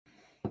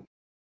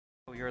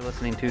You're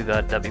listening to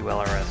the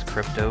WLRS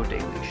Crypto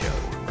Daily Show.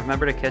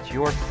 Remember to catch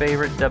your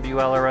favorite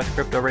WLRS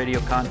Crypto Radio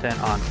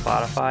content on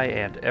Spotify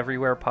and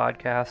everywhere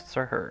podcasts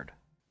are heard.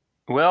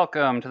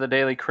 Welcome to the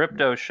Daily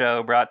Crypto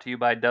Show, brought to you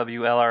by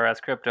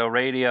WLRS Crypto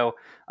Radio.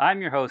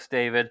 I'm your host,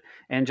 David,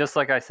 and just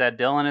like I said,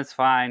 Dylan is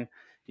fine.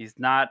 He's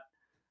not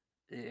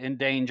in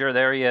danger.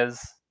 There he is.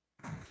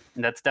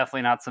 And that's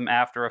definitely not some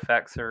after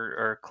effects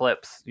or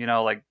clips,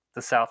 like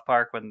the South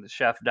Park when the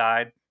chef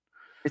died.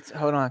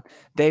 Hold on.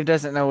 Dave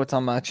doesn't know what's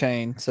on my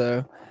chain,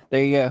 so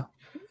there you go.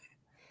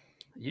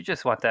 You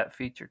just want that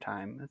feature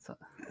time.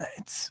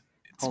 It's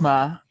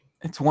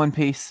One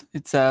Piece.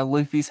 It's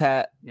Luffy's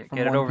hat. Yeah,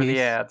 get it over the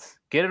ads.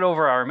 Get it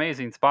over our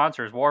amazing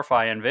sponsors,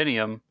 Warfi and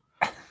Vinium.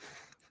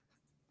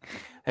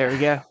 There we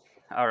go.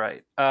 All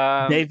right.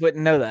 Dave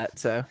wouldn't know that,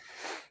 so.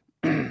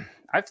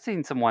 I've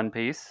seen some One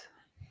Piece.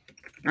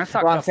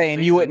 I'm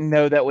saying you wouldn't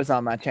know that was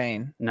on my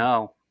chain.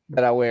 No.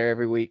 That I wear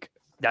every week.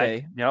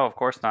 No, of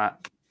course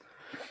not.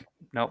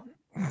 Nope.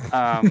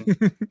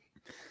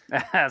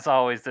 As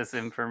always, this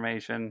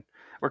information.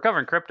 We're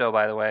covering crypto,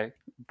 by the way,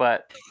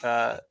 but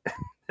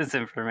this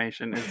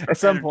information is for at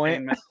some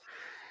point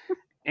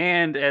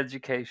and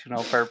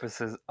educational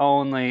purposes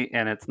only,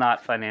 and it's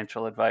not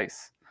financial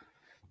advice.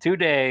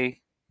 Today,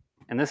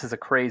 and this is a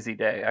crazy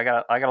day. I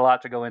got a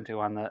lot to go into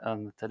on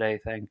the today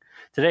thing.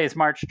 Today is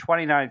March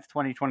 29th,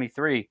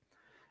 2023,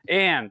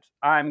 and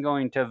I'm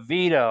going to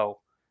veto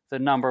the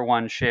number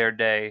one shared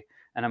day,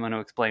 and I'm going to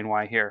explain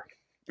why here.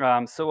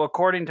 So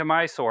according to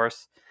my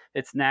source,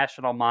 it's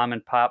National Mom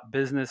and Pop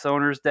Business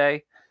Owners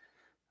Day,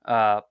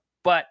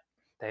 but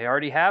they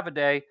already have a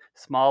day,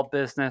 Small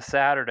Business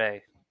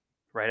Saturday,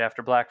 right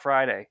after Black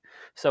Friday.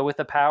 So with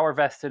the power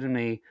vested in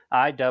me,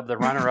 I dub the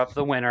runner-up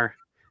the winner.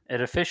 It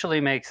officially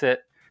makes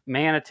it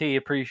Manatee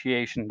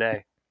Appreciation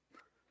Day.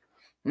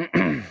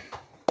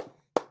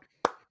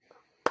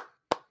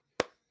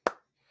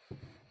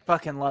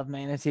 Fucking love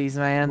manatees,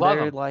 man.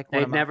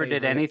 They never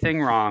did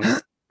anything wrong.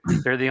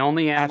 They're the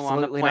only animal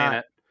on the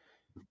planet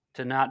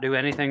to not do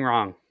anything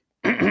wrong.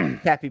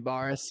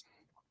 Capybaras.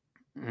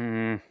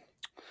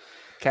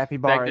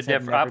 Capybaras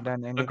have never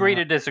done anything. Agree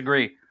to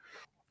disagree.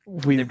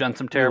 They've done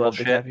some terrible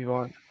shit.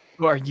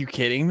 Are you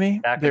kidding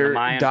me? They're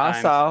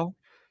docile.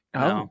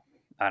 No,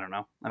 I don't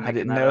know. I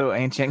didn't know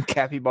ancient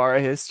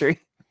capybara history.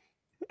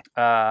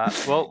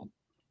 Well,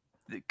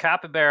 the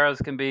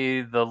capybaras can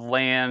be the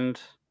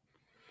land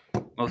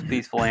most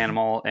peaceful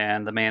animal,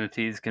 and the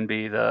manatees can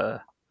be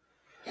the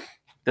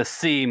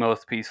sea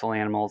most peaceful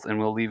animals, and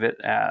we'll leave it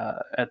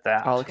at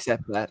that. I'll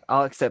accept that.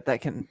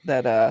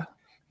 That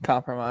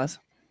compromise.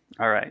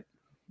 All right.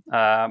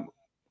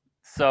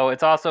 So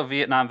it's also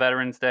Vietnam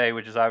Veterans Day,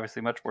 which is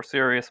obviously much more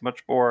serious,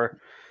 much more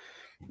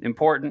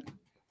important.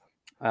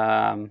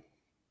 But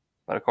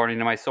according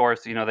to my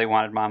source, they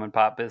wanted mom and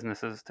pop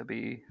businesses to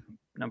be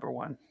number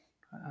one.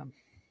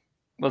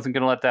 Wasn't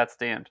going to let that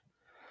stand.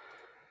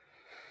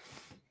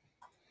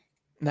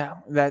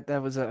 No,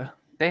 that was a.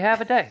 They have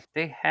a day.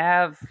 They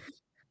have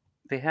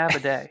a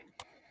day.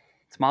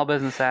 Small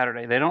Business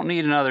Saturday. They don't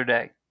need another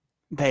day.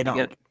 They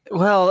don't.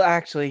 Well,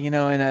 actually, in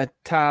a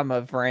time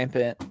of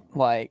rampant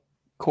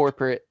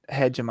corporate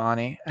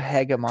hegemony.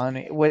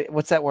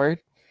 What's that word?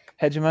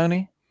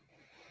 Hegemony?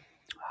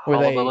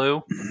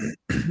 Hullabaloo.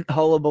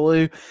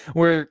 Hullabaloo,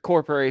 where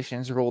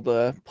corporations rule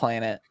the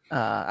planet.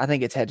 I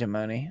think it's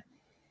hegemony.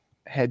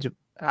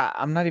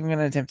 I'm not even going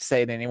to attempt to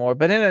say it anymore.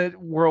 But in a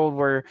world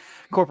where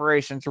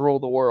corporations rule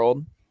the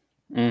world,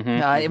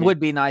 it would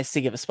be nice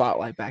to give a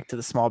spotlight back to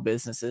the small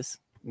businesses.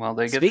 Well,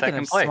 they get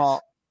second place.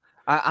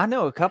 I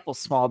know a couple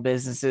small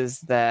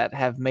businesses that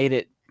have made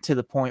it to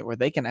the point where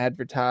they can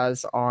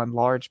advertise on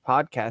large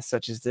podcasts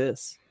such as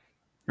this.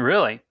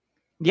 Really?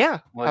 Yeah,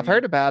 well, I've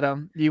heard about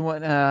them. You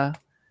want?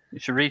 You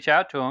should reach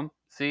out to them.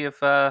 See if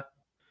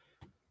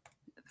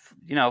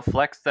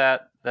flex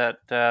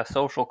that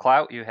social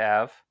clout you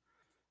have.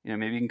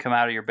 Maybe you can come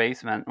out of your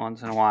basement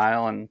once in a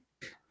while and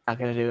not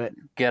gonna do it.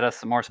 Get us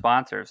some more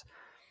sponsors.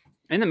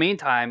 In the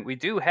meantime, we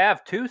do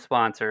have two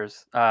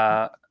sponsors.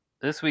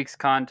 This week's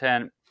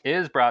content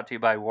is brought to you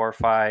by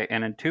Warfi,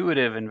 an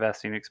intuitive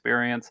investing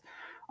experience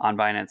on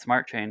Binance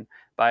Smart Chain.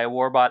 Buy a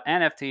Warbot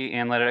NFT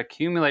and let it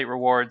accumulate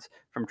rewards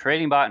from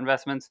trading bot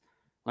investments.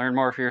 Learn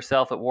more for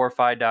yourself at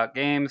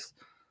warfi.games.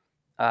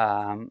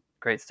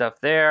 Great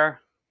stuff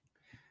there.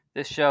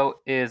 This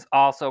show is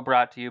also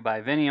brought to you by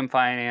Vinium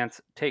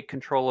Finance. Take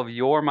control of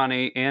your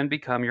money and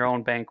become your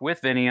own bank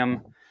with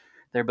Vinium.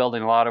 They're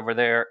building a lot over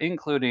there,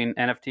 including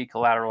NFT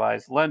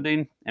collateralized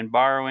lending and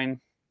borrowing,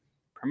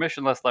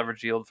 permissionless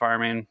leverage yield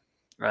farming,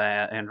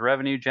 and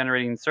revenue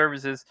generating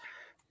services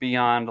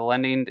beyond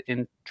lending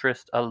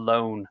interest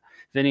alone.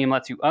 Vinium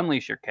lets you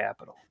unleash your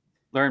capital.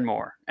 Learn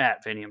more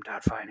at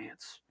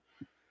vinium.finance.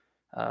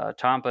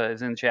 Tampa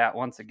is in chat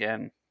once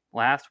again.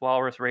 Last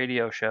Walrus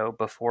radio show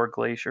before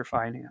Glacier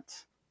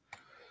Finance.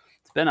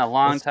 It's been a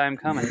long time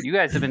coming. You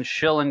guys have been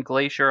shilling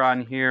Glacier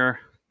on here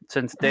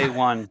since day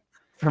one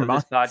of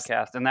this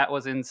podcast, and that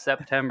was in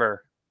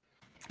September.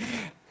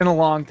 Been a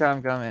long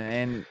time coming,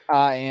 and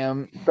I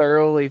am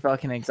thoroughly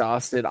fucking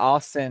exhausted.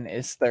 Austin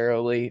is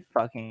thoroughly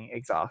fucking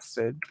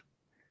exhausted.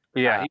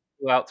 Yeah, he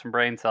blew out some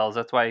brain cells.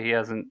 That's why he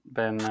hasn't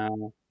been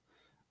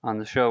on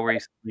the show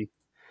recently.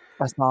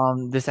 I saw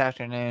him this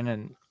afternoon,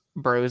 and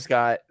bro's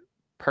got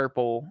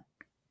purple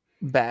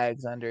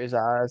bags under his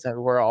eyes,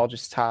 and we're all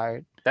just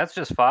tired. That's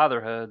just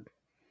fatherhood.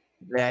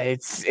 Yeah,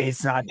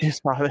 it's not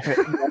just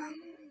fatherhood.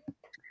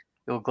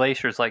 Little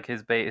Glacier's like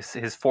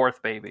his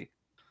fourth baby.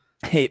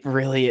 It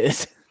really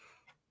is.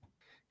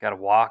 Got to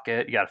walk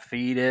it. You got to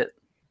feed it.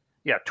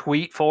 You got to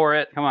tweet for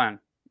it. Come on.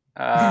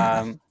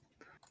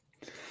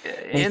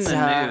 In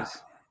the news.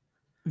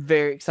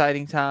 Very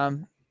exciting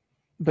time.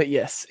 But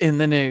yes, in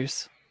the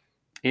news.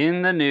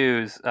 In the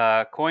news,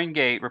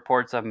 CoinGate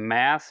reports a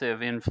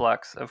massive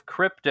influx of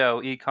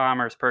crypto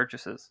e-commerce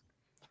purchases.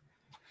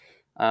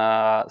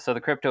 So the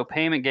crypto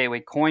payment gateway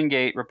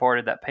CoinGate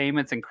reported that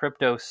payments in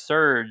crypto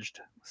surged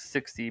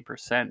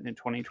 60% in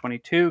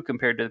 2022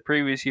 compared to the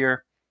previous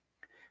year,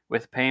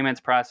 with payments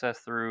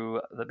processed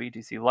through the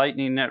BTC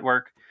Lightning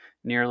Network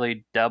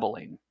nearly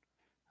doubling.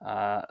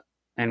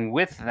 And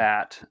with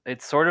that,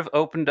 it sort of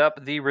opened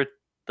up the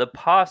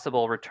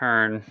possible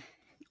return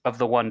of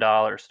the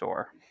 $1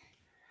 store.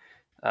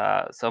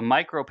 So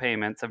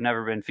micropayments have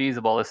never been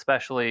feasible,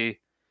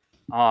 especially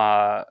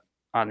on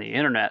the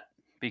internet,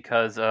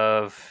 because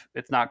of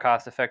it's not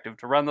cost effective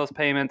to run those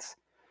payments.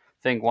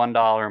 Think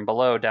 $1 and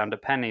below down to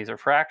pennies or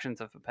fractions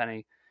of a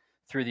penny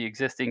through the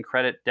existing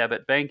credit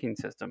debit banking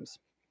systems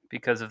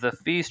because of the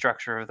fee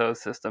structure of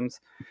those systems,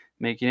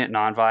 making it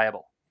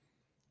non-viable.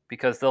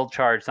 Because they'll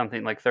charge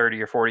something like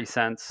 30 or 40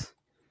 cents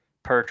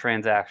per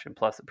transaction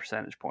plus a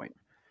percentage point.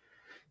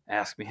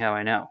 Ask me how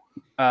I know.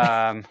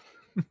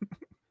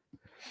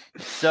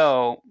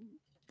 So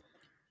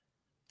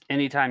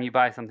anytime you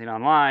buy something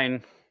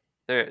online,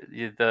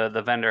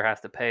 the vendor has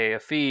to pay a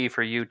fee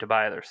for you to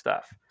buy their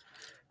stuff.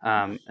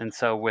 And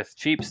so with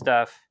cheap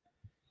stuff,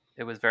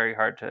 it was very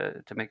hard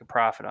to make a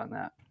profit on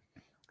that.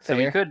 So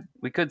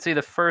we could see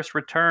the first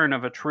return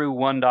of a true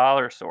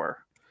 $1 store.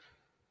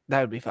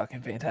 That would be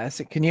fucking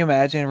fantastic. Can you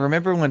imagine?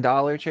 Remember when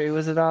Dollar Tree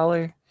was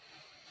 $1?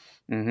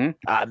 Mm-hmm.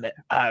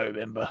 I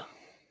remember.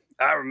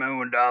 I remember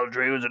when Dollar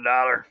Tree was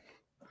 $1.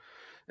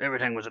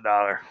 Everything was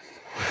 $1.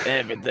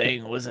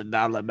 Everything was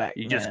 $1 back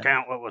You then. just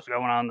count what was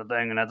going on in the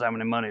thing, and that's how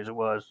many monies it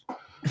was.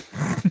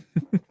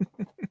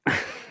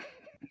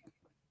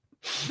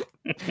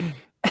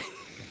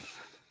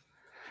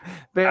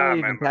 Barely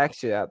even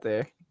tax you out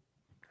there.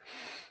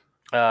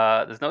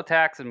 There's no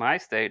tax in my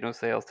state, no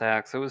sales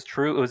tax. It was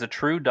true. It was a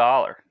true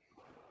dollar.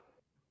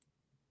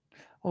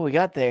 What we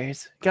got there?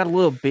 Got a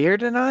little beer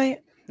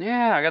tonight?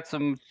 Yeah, I got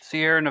some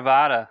Sierra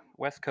Nevada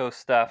West Coast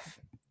stuff.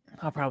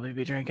 I'll probably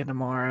be drinking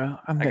tomorrow.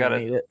 I'm gonna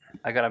need it.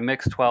 I got a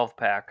mixed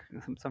 12-pack.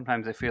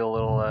 Sometimes I feel a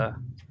little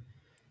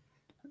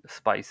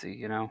spicy,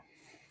 you know.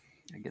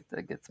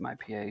 That gets my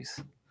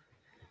PAs.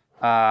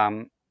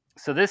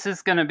 So this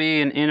is going to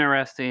be an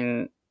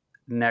interesting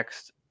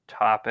next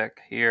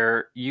topic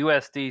here.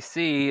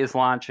 USDC is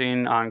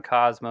launching on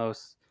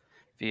Cosmos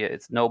via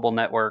its Noble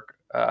network.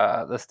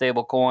 The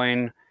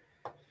stablecoin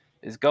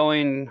is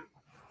going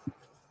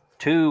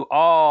to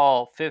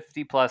all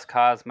 50 plus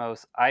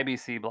Cosmos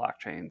IBC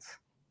blockchains.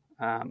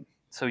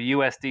 So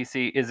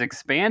USDC is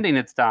expanding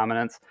its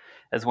dominance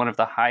as one of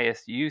the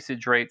highest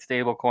usage rate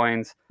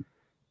stablecoins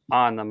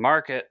on the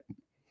market,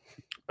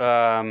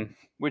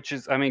 which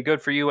is, I mean,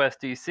 good for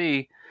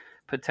USDC.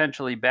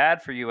 Potentially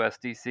bad for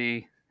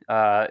USDC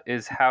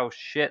is how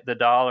shit the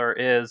dollar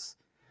is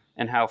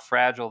and how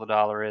fragile the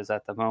dollar is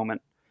at the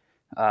moment.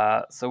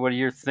 So what are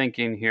you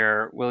thinking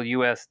here? Will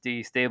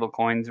USD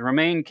stablecoins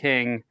remain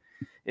king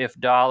if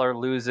dollar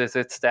loses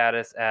its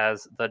status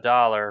as the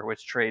dollar,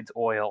 which trades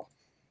oil?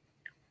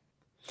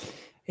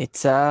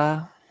 It's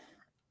I've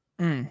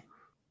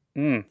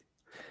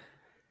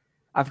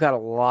got a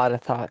lot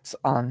of thoughts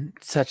on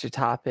such a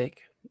topic.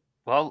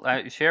 Well,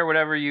 share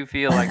whatever you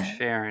feel like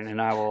sharing,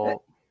 and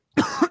I'll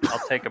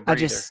take a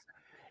breather.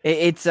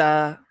 It's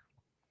a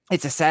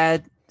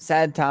sad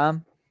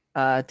time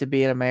to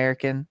be an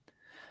American.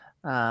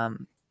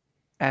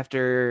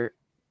 After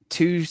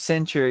 2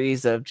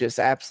 centuries of just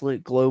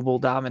absolute global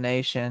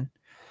domination,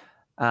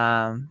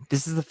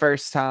 this is the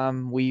first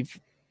time we've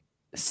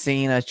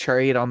seen a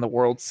trade on the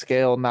world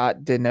scale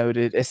not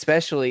denoted,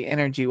 especially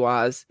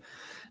energy-wise,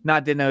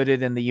 not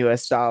denoted in the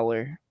US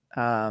dollar.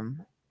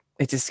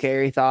 It's a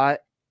scary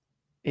thought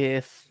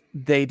if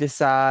they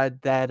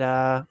decide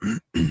that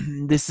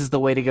this is the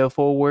way to go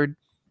forward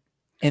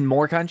in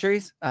more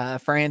countries.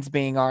 France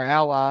being our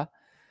ally,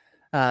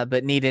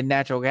 but needed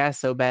natural gas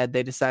so bad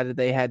they decided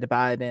they had to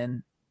buy it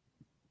in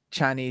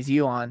Chinese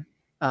yuan.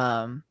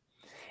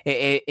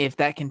 If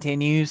that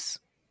continues,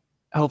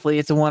 hopefully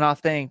it's a one-off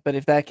thing, but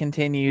if that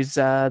continues,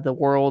 the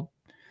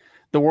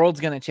world's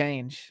going to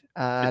change.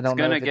 It's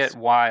going to get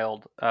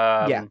wild.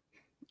 Yeah.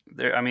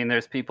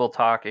 There's people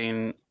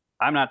talking.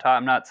 I'm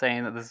not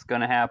saying that this is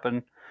going to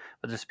happen,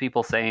 but there's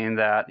people saying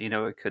that, you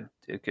know, it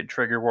could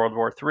trigger World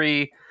War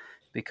III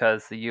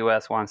because the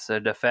U.S. wants to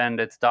defend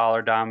its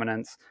dollar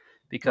dominance,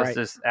 because Right.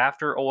 this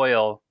after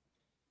oil,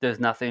 there's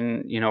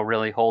nothing,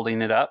 really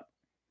holding it up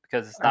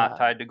because it's not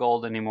tied to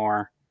gold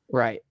anymore.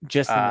 Right.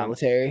 Just the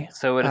military.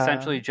 So it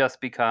essentially just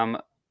become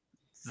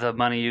the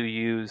money you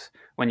use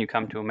when you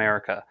come to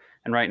America.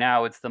 And right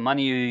now it's the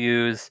money you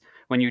use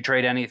when you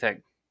trade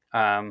anything.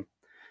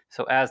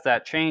 So as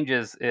that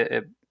changes,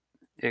 it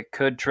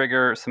could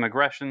trigger some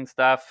aggression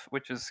stuff,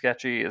 which is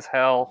sketchy as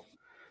hell.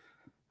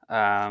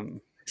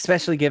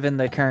 Especially given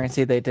the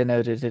currency they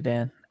denoted it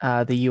in,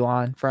 the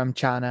yuan from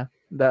China,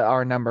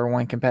 our number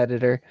one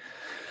competitor.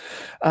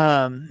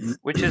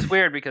 Which is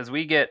weird because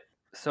we get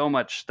so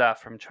much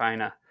stuff from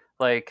China.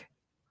 Like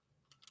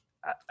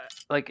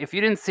if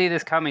you didn't see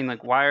this coming,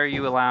 like why are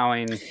you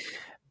allowing?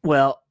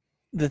 Well,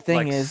 the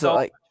thing is, so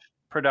like,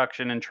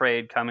 production and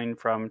trade coming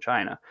from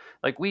China.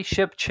 Like we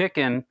ship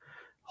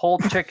whole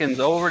chickens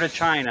over to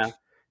China,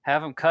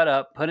 have them cut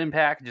up, put in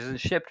packages, and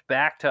shipped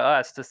back to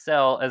us to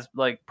sell as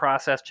like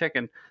processed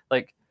chicken.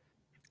 Like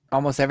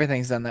almost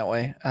everything's done that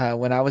way.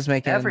 When I was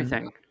making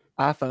everything.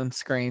 iPhone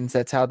screens,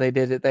 that's how they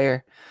did it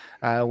there.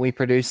 We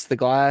produced the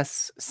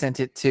glass, sent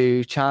it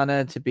to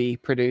China to be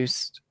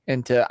produced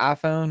into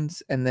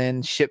iPhones, and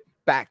then shipped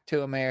back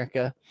to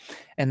America.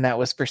 And that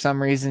was for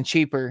some reason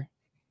cheaper.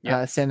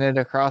 Yep. Send it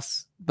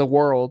across the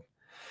world.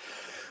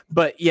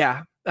 But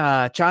yeah,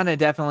 China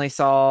definitely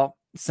saw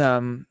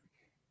some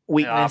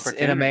weakness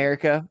in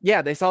America.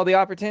 Yeah, they saw the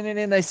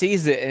opportunity and they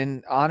seized it.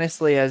 And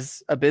honestly,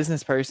 as a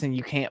business person,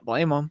 you can't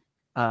blame them.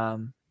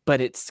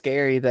 But it's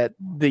scary that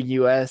the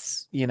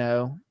U.S.,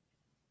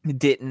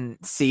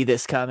 didn't see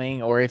this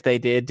coming, or if they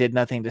did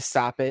nothing to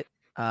stop it.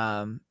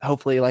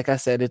 Hopefully, like I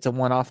said, it's a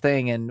one-off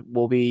thing and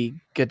we'll be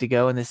good to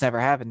go and this never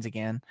happens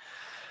again.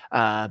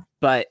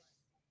 But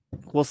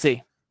we'll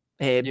see.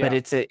 But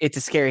it's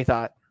a scary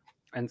thought.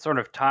 And sort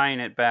of tying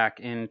it back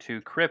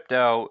into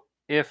crypto,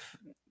 if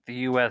the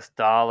US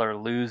dollar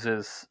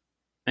loses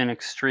an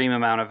extreme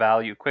amount of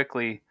value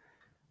quickly,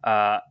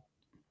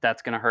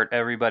 that's going to hurt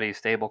everybody's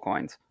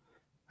stablecoins.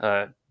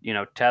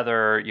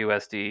 Tether,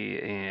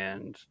 USD,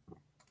 and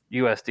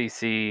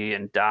USDC,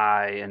 and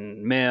DAI,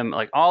 and MIM,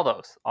 like all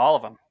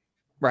of them.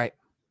 Right.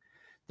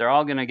 They're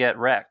all going to get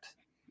wrecked.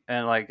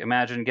 And like,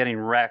 imagine getting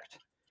wrecked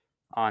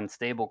on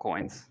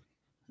stablecoins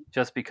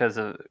just because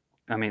of,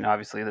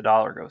 obviously the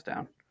dollar goes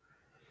down.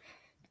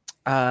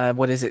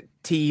 What is it?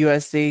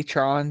 TUSD,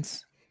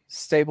 Tron's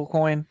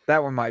stablecoin.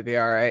 That one might be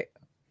all right.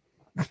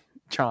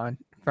 Tron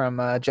from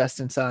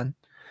Justin Sun.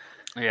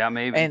 Yeah,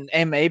 maybe.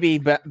 And maybe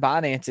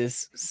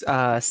Binance's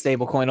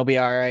stablecoin will be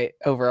all right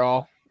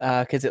overall,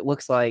 because it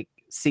looks like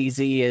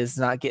CZ is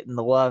not getting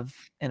the love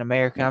in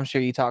America. I'm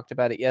sure you talked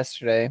about it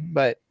yesterday,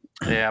 but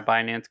yeah,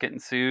 Binance getting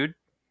sued.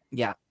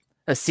 Yeah,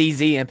 a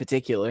CZ in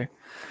particular.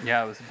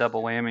 Yeah, it was a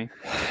double whammy.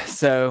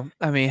 So,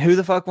 who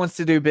the fuck wants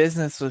to do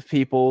business with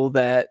people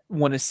that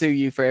want to sue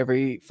you for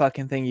every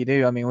fucking thing you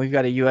do? We've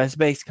got a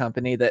U.S.-based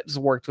company that's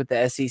worked with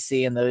the SEC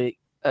and the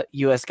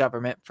U.S.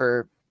 government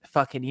for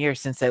fucking years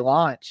since they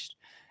launched.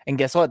 And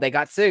guess what? They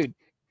got sued.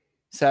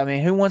 So,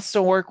 who wants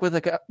to work with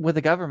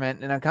a government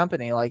and a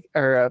company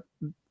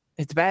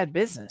it's bad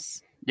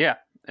business. Yeah.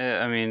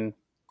 The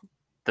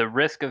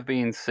risk of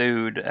being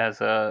sued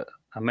as a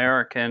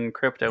American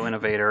crypto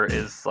innovator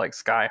is like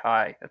sky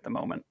high at the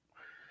moment.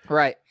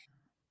 Right.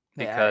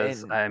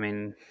 Because,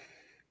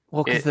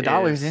 because the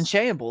dollar's in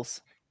shambles.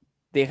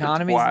 The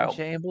economy's in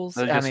shambles.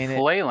 They're just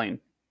flailing.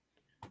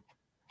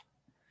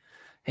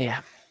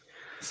 Yeah.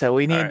 So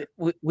we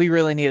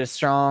really need a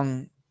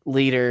strong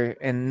leader,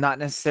 and not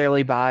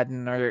necessarily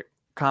Biden or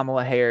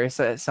Kamala Harris.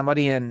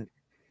 Somebody in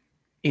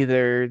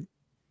either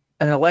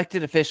an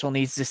elected official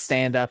needs to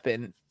stand up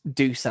and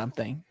do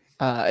something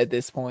at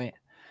this point.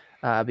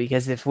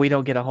 Because if we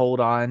don't get a hold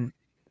on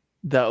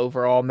the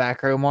overall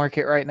macro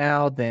market right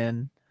now,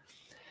 then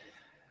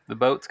the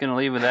boat's going to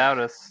leave without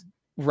us.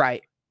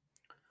 Right.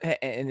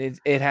 And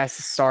it has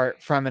to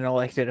start from an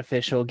elected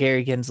official.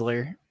 Gary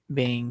Gensler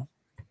being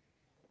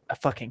a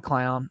fucking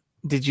clown.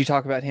 Did you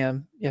talk about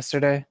him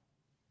yesterday?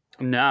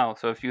 No.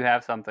 So if you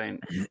have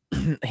something.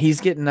 He's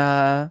getting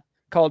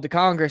called to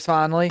Congress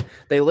finally.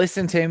 They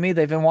listened to me.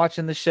 They've been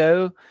watching the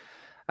show.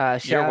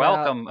 You're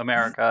welcome,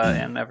 America,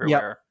 and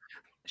everywhere. Yep.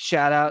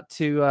 Shout out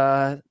to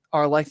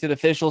our elected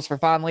officials for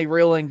finally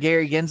reeling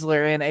Gary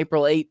Gensler in.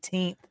 April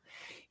 18th.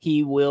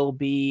 He will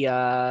be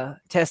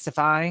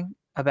testifying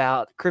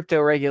about crypto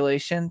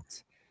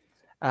regulations.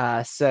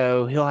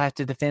 So he'll have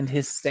to defend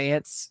his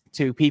stance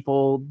to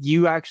people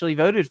you actually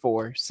voted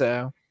for.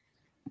 So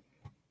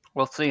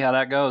we'll see how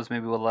that goes.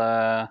 Maybe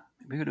we'll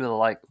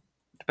do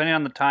depending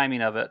on the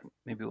timing of it,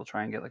 maybe we'll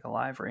try and get like a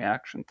live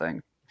reaction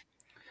thing.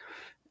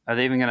 Are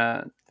they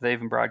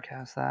even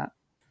broadcast that?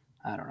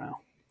 I don't know.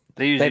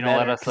 They usually don't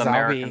let us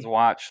Americans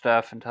watch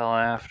stuff until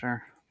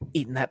after.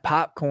 Eating that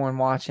popcorn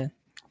watching.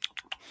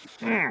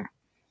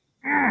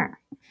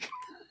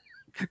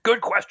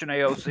 Good question,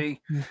 AOC.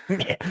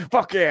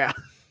 Fuck yeah.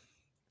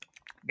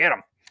 Get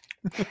him.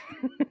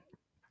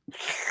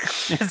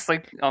 It's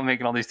like I'm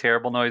making all these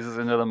terrible noises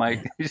into the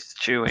mic. He's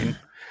chewing.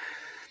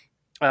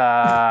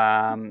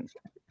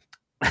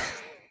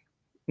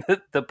 This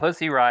the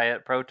Pussy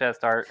Riot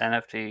protest art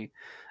NFT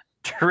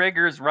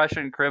triggers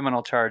Russian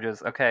criminal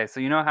charges. Okay, so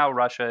you know how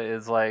Russia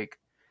is like.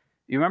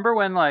 You remember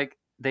when like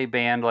they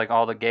banned like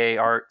all the gay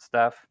art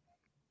stuff,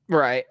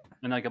 Right.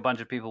 and like a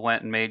bunch of people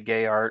went and made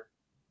gay art,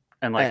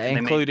 and like they made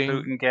Including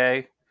Putin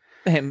gay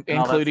him, and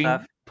all that stuff.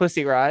 including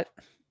Pussy Riot.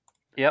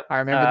 Yep. I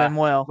remember them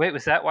well. Wait,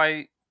 was that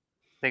why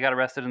they got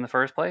arrested in the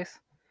first place?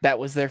 That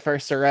was their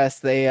first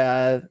arrest. They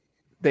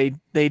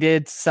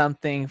did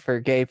something for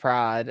gay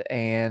pride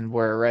and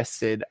were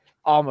arrested.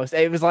 Almost,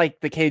 it was like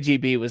the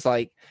KGB was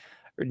like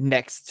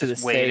next to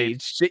Just the waiting.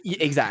 stage.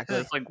 Exactly.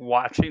 Just like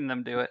watching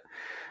them do it.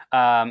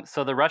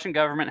 So the Russian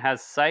government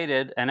has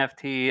cited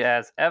NFT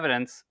as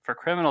evidence for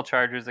criminal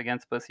charges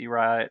against Pussy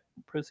Riot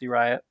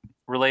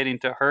relating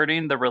to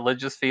hurting the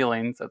religious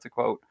feelings, that's a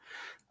quote,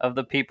 of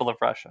the people of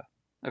Russia,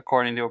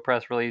 according to a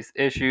press release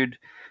issued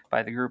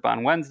by the group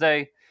on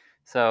Wednesday.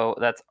 So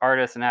that's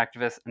artist and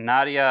activist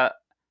Nadia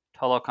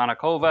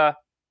Tolokonnikova.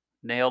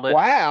 Nailed it.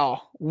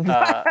 Wow.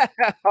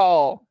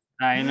 Wow.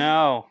 I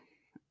know.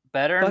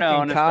 Better Fucking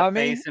known as the commie.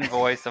 face and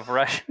voice of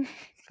Russian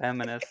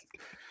feminists.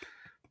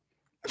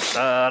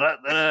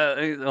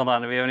 Hold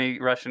on, do we have any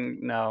Russian?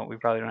 No, we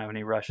probably don't have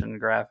any Russian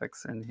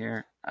graphics in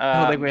here.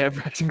 I don't think we have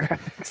Russian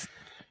graphics.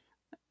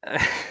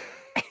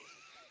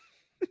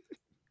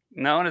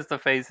 Known as the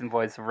face and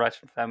voice of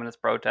Russian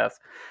feminist protests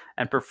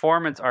and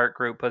performance art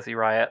group Pussy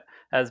Riot,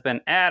 has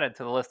been added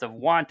to the list of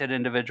wanted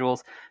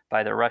individuals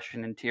by the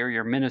Russian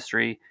Interior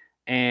Ministry,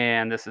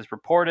 and this is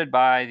reported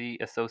by the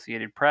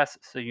Associated Press,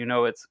 so you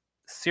know it's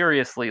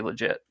seriously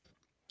legit.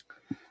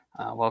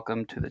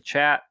 Welcome to the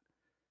chat,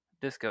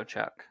 Disco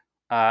Chuck.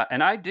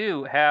 And I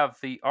do have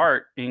the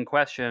art in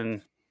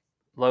question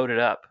loaded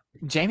up.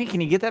 Jamie,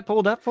 can you get that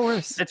pulled up for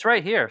us? It's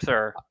right here,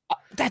 sir.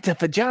 That's a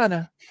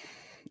vagina.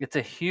 It's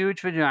a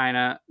huge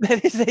vagina.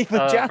 That is a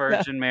vagina. Of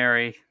Virgin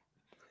Mary.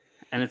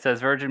 And it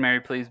says, Virgin Mary,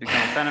 please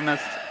become a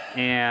feminist.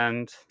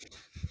 And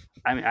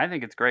I mean, I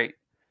think it's great.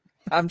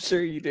 I'm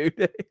sure you do,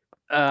 Dave.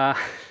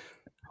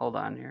 Hold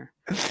on here.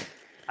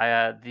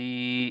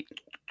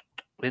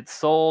 It's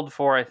sold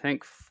for, I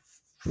think,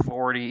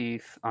 40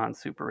 ETH on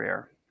Super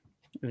Rare.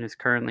 And is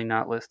currently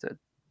not listed.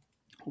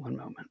 One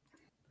moment.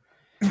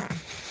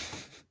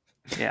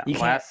 Yeah,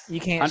 you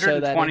can't show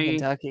that in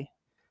Kentucky.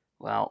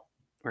 Well,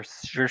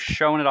 you're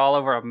showing it all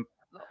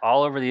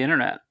over the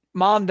internet.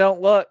 Mom,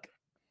 don't look.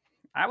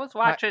 I was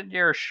watching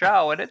your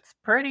show, and it's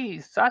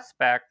pretty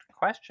suspect,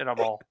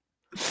 questionable.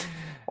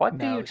 What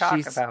do you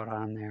talk about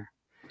on there?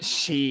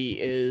 She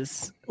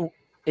is.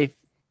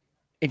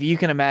 If you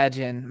can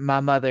imagine, my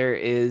mother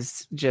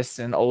is just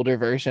an older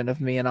version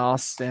of me and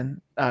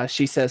Austin.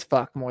 She says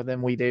 "fuck" more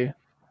than we do.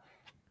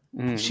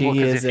 If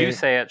you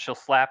say it, she'll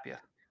slap you.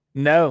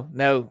 No,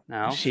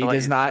 she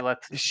does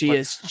not. She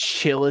is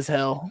chill as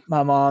hell.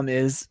 My mom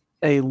is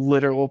a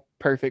literal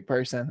perfect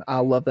person. I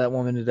love that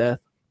woman to death.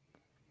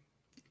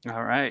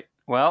 All right.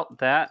 Well,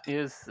 that's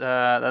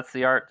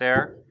the art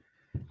there,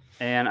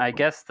 and I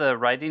guess the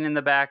writing in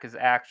the back is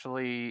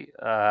actually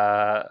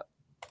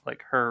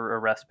like her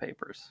arrest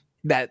papers.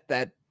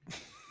 That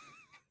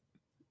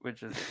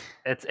which is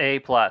it's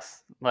A+.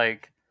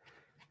 Like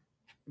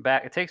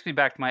it takes me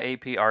back to my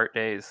AP art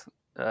days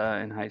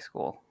in high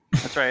school.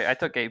 That's right. I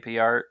took AP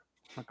art.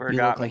 Look where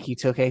you look like you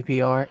took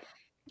AP art.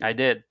 I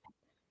did.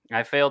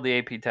 I failed the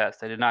AP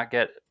test. I did not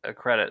get a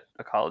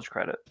college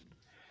credit.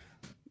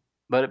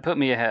 But it put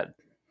me ahead.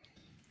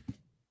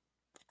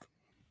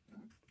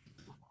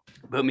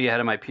 Put me ahead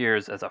of my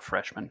peers as a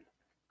freshman.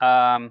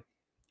 Yeah.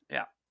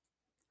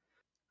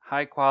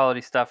 High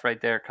quality stuff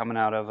right there coming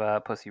out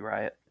of Pussy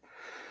Riot.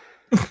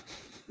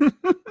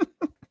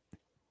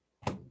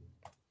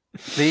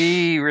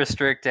 The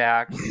Restrict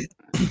Act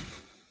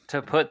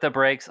to put the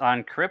brakes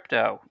on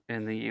crypto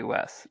in the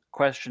U.S. ?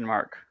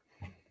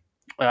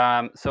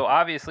 So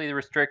obviously the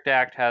Restrict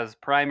Act has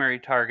primary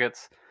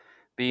targets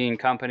being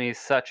companies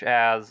such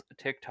as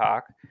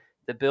TikTok.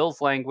 The bill's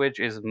language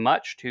is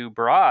much too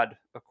broad,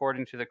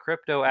 according to the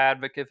crypto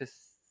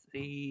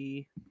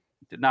advocacy,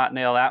 did not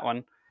nail that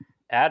one,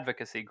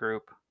 advocacy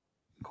group,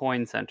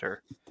 Coin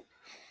Center.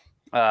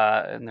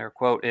 And their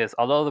quote is,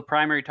 although the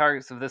primary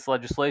targets of this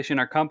legislation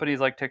are companies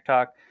like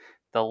TikTok,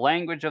 the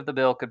language of the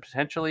bill could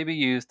potentially be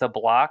used to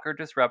block or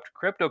disrupt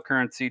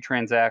cryptocurrency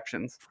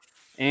transactions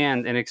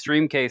and, in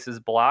extreme cases,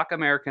 block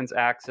Americans'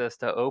 access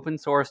to open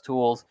source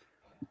tools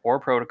or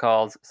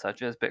protocols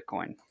such as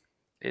Bitcoin,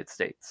 it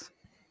states.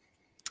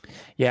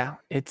 Yeah,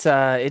 it's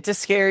a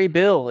scary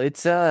bill.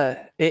 It's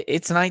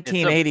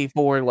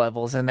 1984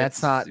 levels, and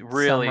that's not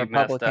really some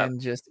Republican.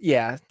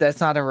 That's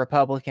not a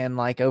Republican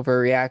like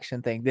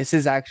overreaction thing. This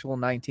is actual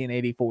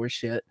 1984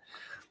 shit.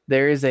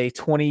 There is a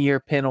 20-year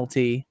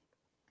penalty,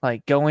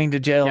 like going to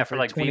jail for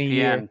like 20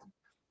 years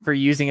for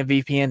using a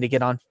VPN to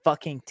get on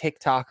fucking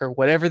TikTok or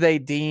whatever they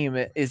deem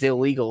is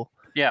illegal.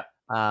 Yeah,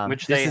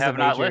 which they have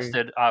not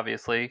listed.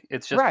 Obviously,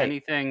 it's just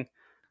anything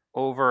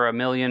over 1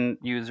 million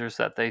users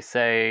that they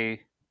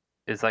say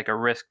is like a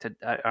risk to,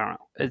 I don't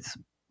know.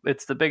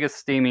 It's the biggest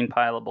steaming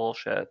pile of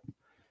bullshit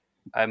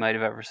I might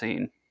have ever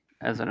seen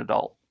as an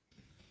adult.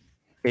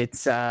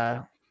 It's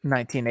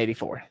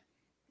 1984.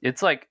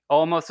 It's like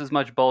almost as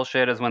much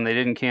bullshit as when they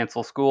didn't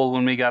cancel school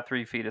when we got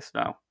 3 feet of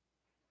snow.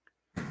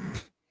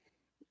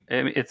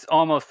 I mean, it's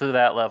almost to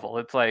that level.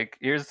 It's like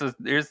here's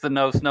the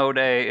no snow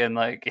day, and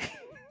like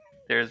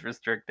there's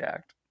Restrict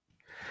Act.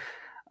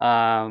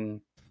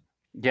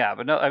 Yeah,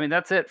 but no, I mean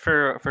that's it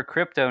for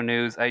crypto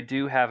news. I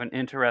do have an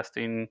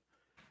interesting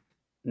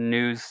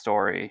news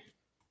story,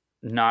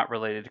 not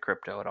related to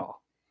crypto at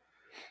all,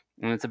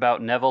 and it's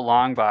about Neville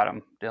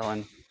Longbottom,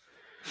 Dylan.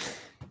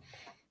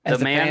 As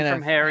The a man fan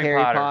from of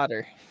Harry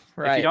Potter.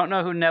 Right. If you don't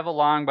know who Neville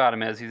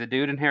Longbottom is, he's a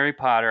dude in Harry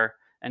Potter,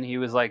 and he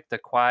was like the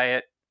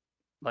quiet,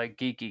 like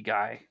geeky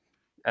guy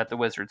at the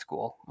wizard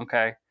school.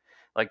 Okay,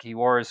 like he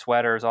wore his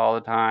sweaters all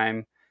the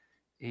time.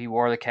 He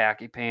wore the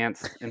khaki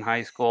pants in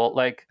high school.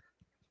 Like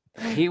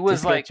he was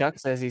Disco like Chuck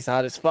says he's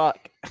hot as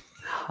fuck.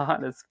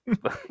 hot as.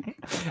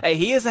 Hey,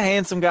 he is a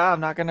handsome guy. I'm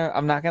not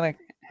gonna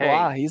Hey,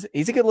 lie.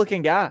 He's a good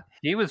looking guy.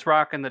 he was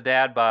rocking the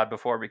dad bod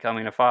before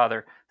becoming a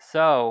father.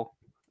 So,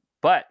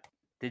 but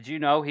did you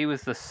know he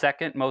was the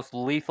second most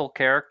lethal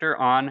character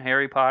on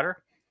Harry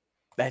Potter?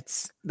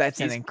 That's an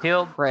He's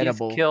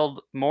incredible. He's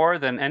killed more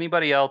than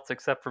anybody else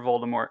except for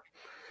Voldemort.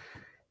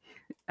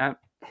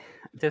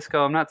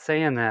 Disco, I'm not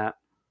saying that.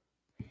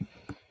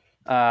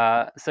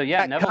 So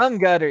yeah, Neville. Cum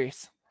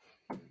gutters.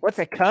 What's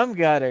a cum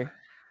gutter?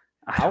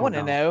 I want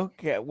to know.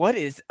 What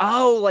is?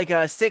 Oh, like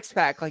a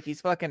 6-pack, like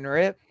he's fucking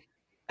ripped.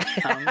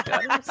 Cum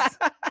gutters.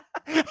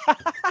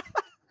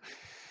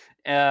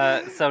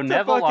 So It's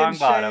Neville a fucking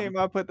Longbottom. shame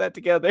I put that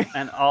together.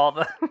 And all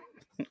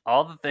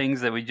the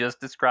things that we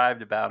just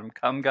described about him,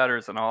 cum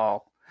gutters and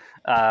all.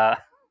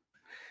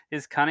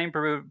 His cunning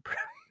proved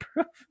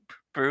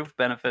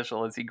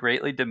beneficial as he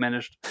greatly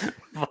diminished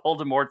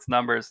Voldemort's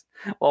numbers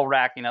while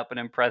racking up an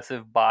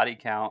impressive body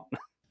count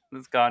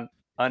that's gone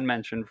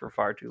unmentioned for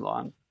far too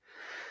long.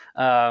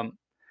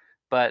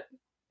 But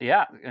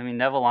yeah, I mean,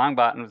 Neville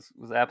Longbottom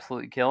was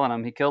absolutely killing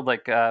him. He killed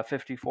like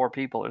 54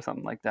 people or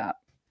something like that.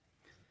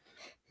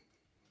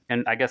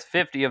 And I guess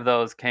 50 of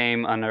those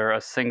came under a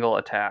single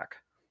attack.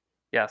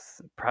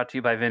 Yes, brought to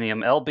you by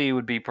Vinium. LB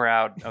would be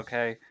proud,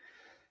 okay?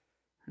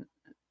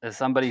 As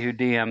somebody who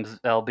DMs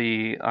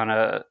LB on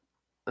a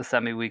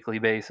semi-weekly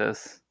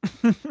basis,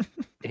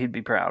 he'd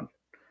be proud.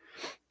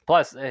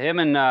 Plus, him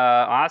and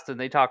Austin,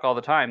 they talk all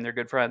the time. They're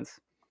good friends.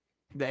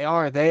 They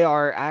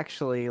are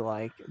actually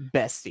like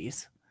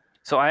besties.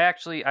 So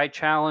I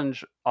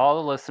challenge all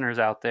the listeners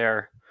out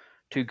there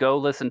to go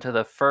listen to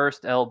the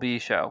first LB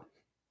show.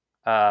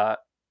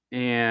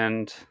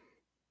 And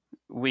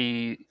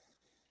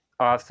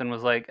Austin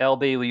was like,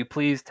 LB, will you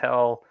please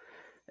tell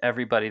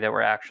everybody that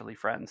we're actually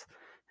friends?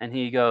 And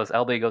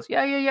LB goes,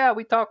 yeah,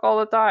 we talk all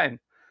the time.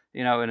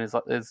 You know, in his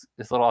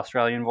little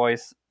Australian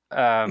voice.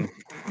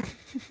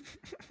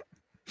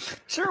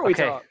 Sure, we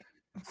talk.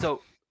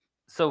 So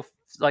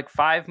like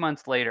 5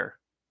 months later,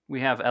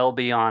 we have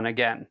LB on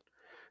again.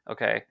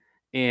 Okay.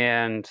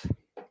 And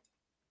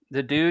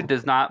the dude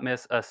does not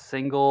miss a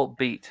single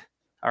beat.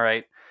 All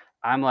right.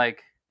 I'm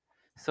like,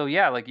 so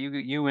yeah, like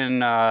you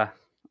and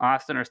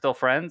Austin are still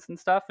friends and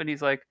stuff. And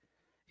he's like,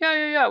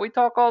 yeah, we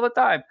talk all the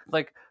time.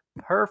 Like,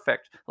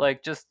 perfect.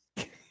 Like, just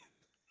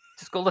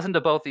go listen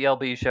to both the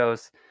LB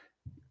shows.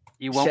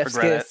 You won't Chef's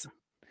regret kiss.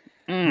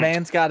 it.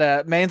 Man's got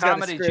a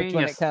Comedy script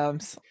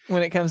genius.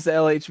 when it comes to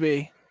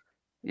LHB.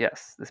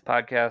 Yes, this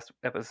podcast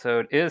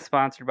episode is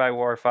sponsored by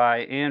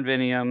Warfi and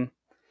Vinium.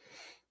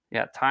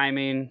 Yeah,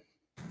 timing,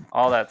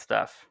 all that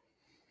stuff.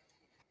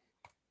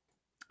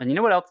 And you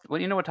know what else?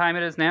 Well, you know what time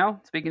it is now?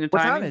 Speaking of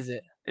timing, what time is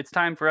it? It's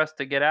time for us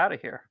to get out of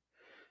here.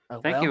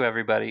 Thank you,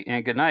 everybody,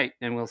 and good night.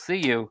 And we'll see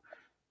you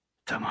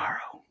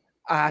tomorrow.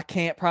 I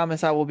can't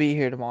promise I will be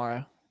here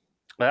tomorrow.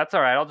 Well, that's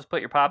all right. I'll just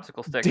put your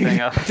popsicle stick thing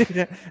up.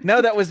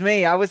 No, that was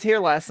me. I was here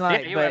last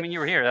night. Yeah, you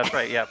were here. That's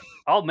right. Yeah,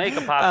 I'll make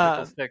a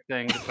popsicle stick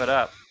thing to put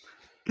up.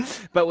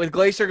 But with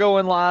Glacier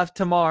going live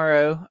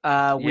tomorrow,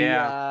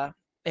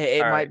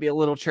 it might be a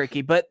little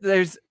tricky. But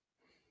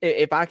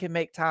if I can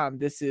make time,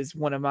 this is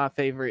one of my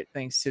favorite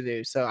things to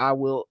do. So I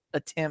will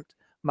attempt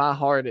my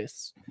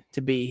hardest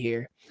to be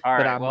here. All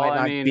right. But I might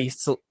not be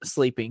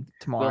sleeping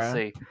tomorrow. We'll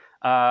see.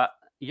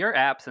 Your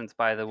absence,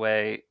 by the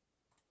way,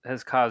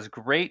 has caused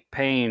great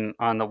pain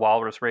on the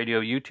Walrus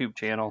Radio YouTube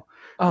channel.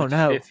 Oh,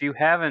 no. If you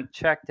haven't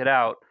checked it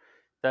out,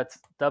 that's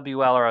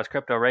WLRS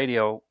Crypto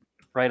Radio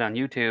right on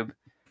YouTube.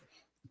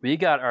 We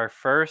got our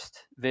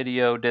first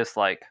video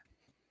dislike.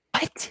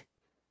 What?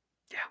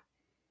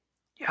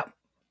 Yeah.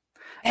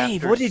 Hey,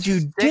 After what did you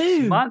 6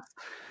 do? months,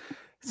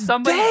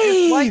 somebody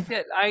disliked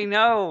it. I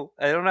know.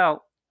 I don't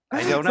know.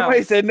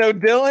 Somebody said no,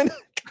 Dylan.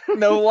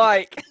 No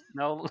like.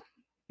 No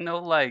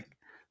like.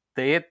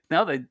 They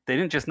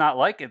didn't just not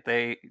like it.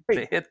 They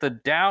hit the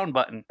down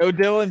button. Oh,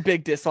 Dylan,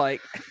 big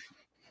dislike.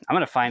 I'm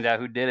gonna find out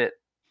who did it.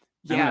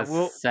 Yeah,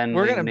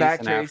 we're gonna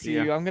backtrace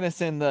you. I'm gonna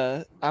send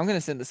the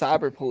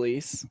cyber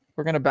police.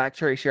 We're gonna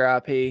backtrace your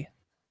IP.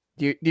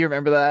 Do you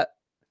remember that?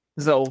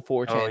 This is an old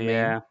 4chan Oh,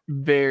 yeah.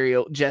 meme. Very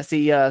old.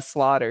 Jesse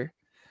Slaughter.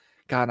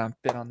 God, I've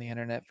been on the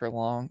internet for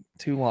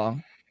too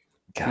long.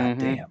 God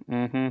damn.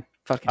 Mm-hmm.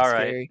 Fucking All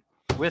scary.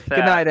 Right. with that,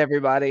 Good night,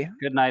 everybody.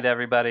 Good night,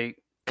 everybody.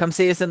 Come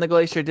see us in the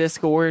Glacier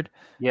Discord.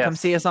 Yes. Come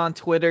see us on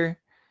Twitter.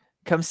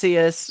 Come see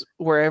us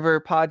wherever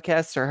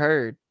podcasts are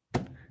heard.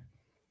 Did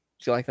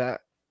you like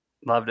that?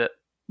 Loved it.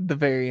 The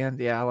very end.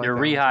 Yeah, I like You're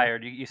that one too.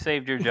 rehired. You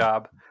saved your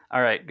job.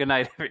 All right. Good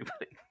night,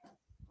 everybody.